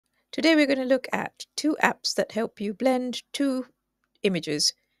Today we're going to look at two apps that help you blend two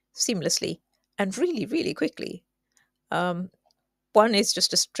images seamlessly and really, really quickly. Um, One is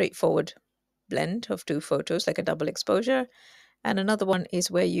just a straightforward blend of two photos, like a double exposure, and another one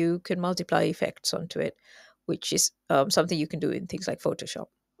is where you can multiply effects onto it, which is something you can do in things like Photoshop.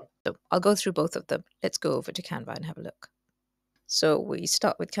 So I'll go through both of them. Let's go over to Canva and have a look. So we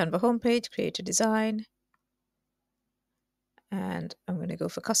start with Canva homepage, create a design, and I'm going to go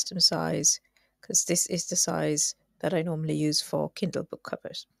for custom size because this is the size that I normally use for Kindle book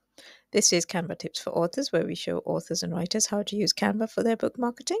covers. This is Canva Tips for Authors, where we show authors and writers how to use Canva for their book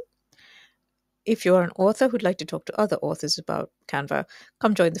marketing. If you are an author who'd like to talk to other authors about Canva,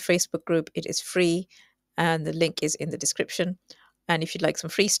 come join the Facebook group. It is free and the link is in the description. And if you'd like some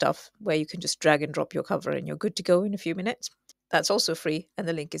free stuff where you can just drag and drop your cover and you're good to go in a few minutes, that's also free and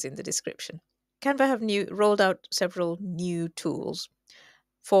the link is in the description. Canva have rolled out several new tools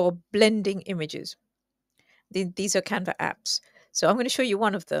for blending images. These are Canva apps. So I'm going to show you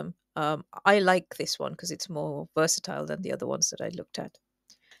one of them. I like this one because it's more versatile than the other ones that I looked at.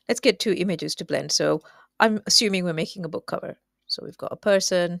 Let's get two images to blend. So I'm assuming we're making a book cover. So we've got a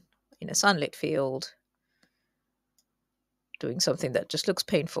person in a sunlit field doing something that just looks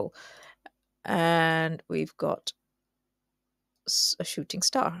painful. And we've got a shooting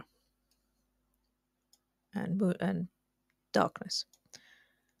star and darkness.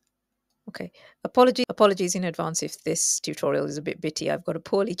 Okay, apologies in advance if this tutorial is a bit bitty. I've got a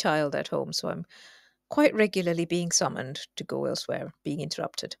poorly child at home, so I'm quite regularly being summoned to go elsewhere, being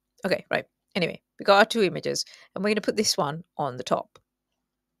interrupted. Okay, right. Anyway, we got our two images, and we're going to put this one on the top.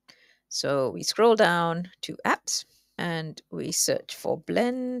 So we scroll down to apps, and we search for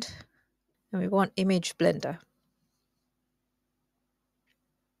blend, and we want image blender.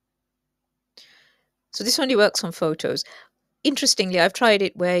 So this only works on photos. Interestingly, I've tried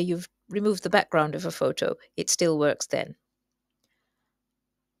it where you've removed the background of a photo. It still works then.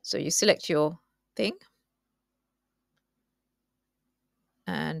 So you select your thing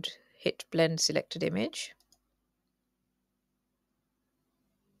and hit blend selected image.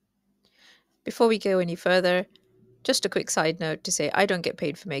 Before we go any further, just a quick side note to say I don't get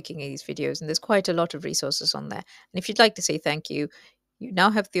paid for making these videos, and there's quite a lot of resources on there. And if you'd like to say thank you, you now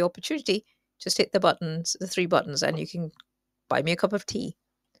have the opportunity. Just hit the buttons, the three buttons, and you can buy me a cup of tea.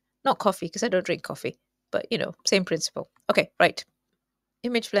 Not coffee, because I don't drink coffee, but same principle. Okay, right.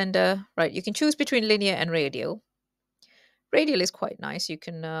 Image Blender, right. You can choose between linear and radial. Radial is quite nice. You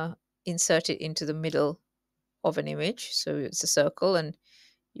can insert it into the middle of an image. So it's a circle, and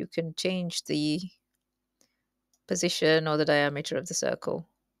you can change the position or the diameter of the circle.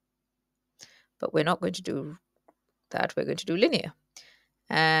 But we're not going to do that. We're going to do linear.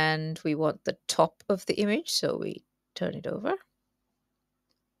 And we want the top of the image, so we turn it over.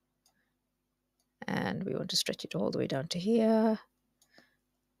 And we want to stretch it all the way down to here.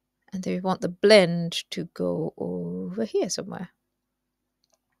 And then we want the blend to go over here somewhere.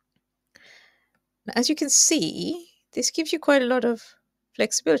 Now, as you can see, this gives you quite a lot of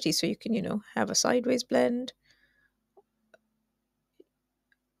flexibility. So you can, have a sideways blend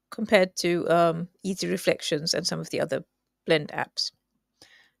compared to Easy Reflections and some of the other blend apps.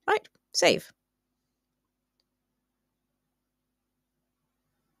 Right, save.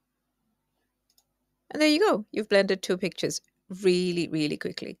 And there you go. You've blended two pictures really, really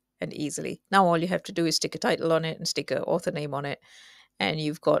quickly and easily. Now all you have to do is stick a title on it and stick an author name on it, and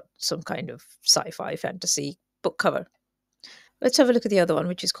you've got some kind of sci-fi fantasy book cover. Let's have a look at the other one,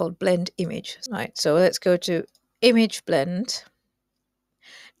 which is called Blend Image. Right, so let's go to Image Blend.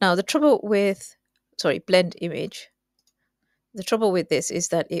 Now the trouble with, Blend Image. The trouble with this is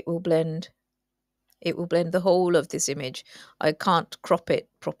that it will blend the whole of this image. I can't crop it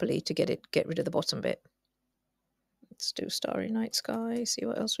properly to get rid of the bottom bit. Let's do Starry Night Sky, see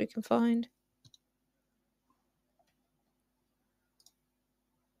what else we can find.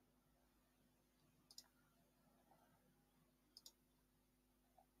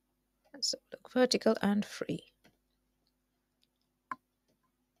 Let's look vertical and free.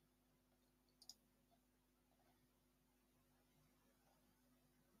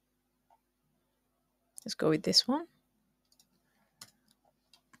 Let's go with this one.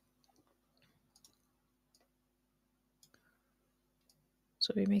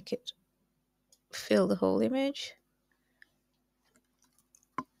 So we make it fill the whole image.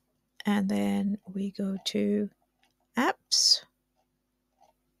 And then we go to apps,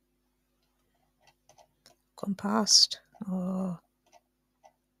 compassed, or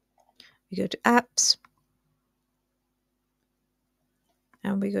we go to apps,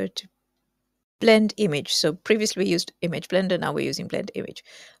 and we go to blend image. So previously we used image blender, now we're using blend image.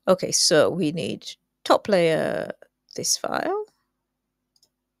 Okay, so we need top layer, this file,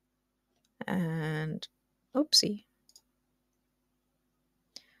 and oopsie,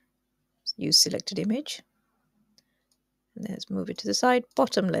 use selected image. And let's move it to the side.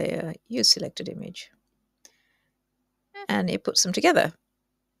 Bottom layer, use selected image. And it puts them together.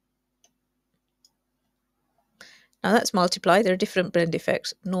 Now that's multiply. There are different blend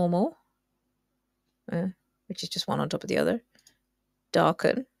effects. Normal, which is just one on top of the other.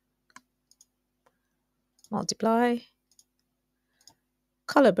 Darken, multiply,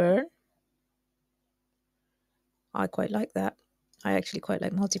 color burn. I quite like that. I actually quite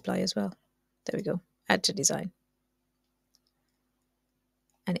like multiply as well. There we go. Add to design.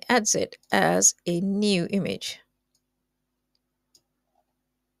 And it adds it as a new image.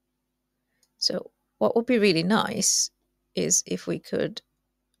 So what would be really nice is if we could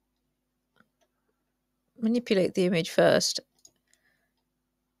manipulate the image first,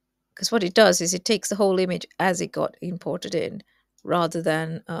 because what it does is it takes the whole image as it got imported in, rather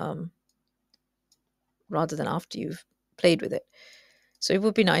than after you've played with it. So it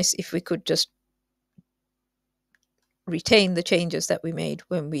would be nice if we could just retain the changes that we made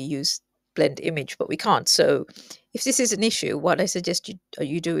when we use blend image, but we can't. So if this is an issue, what I suggest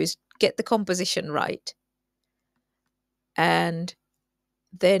you do is get the composition right and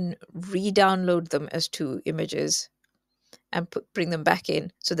then re-download them as two images and bring them back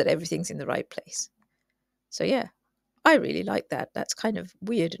in so that everything's in the right place. So yeah, I really like that. That's kind of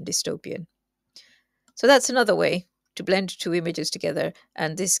weird and dystopian. So that's another way to blend two images together,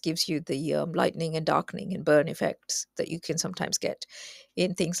 and this gives you the lightening and darkening and burn effects that you can sometimes get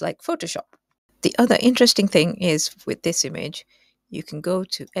in things like Photoshop. The other interesting thing is with this image, you can go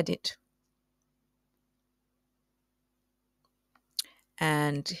to edit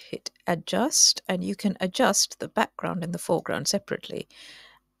and hit adjust, and you can adjust the background and the foreground separately.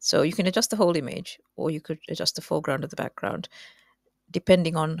 So you can adjust the whole image, or you could adjust the foreground or the background,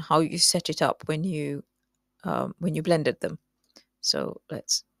 depending on how you set it up when you blended them. So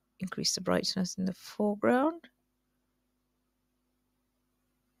let's increase the brightness in the foreground.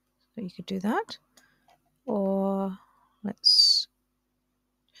 So you could do that, or let's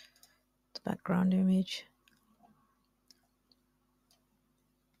the background image.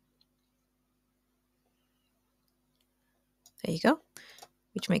 There you go,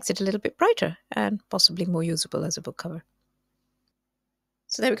 which makes it a little bit brighter and possibly more usable as a book cover.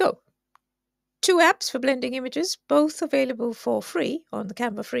 So there we go. 2 apps for blending images, both available for free on the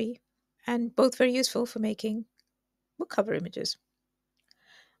Canva free, and both very useful for making book cover images.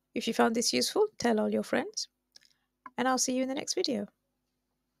 If you found this useful, tell all your friends, and I'll see you in the next video.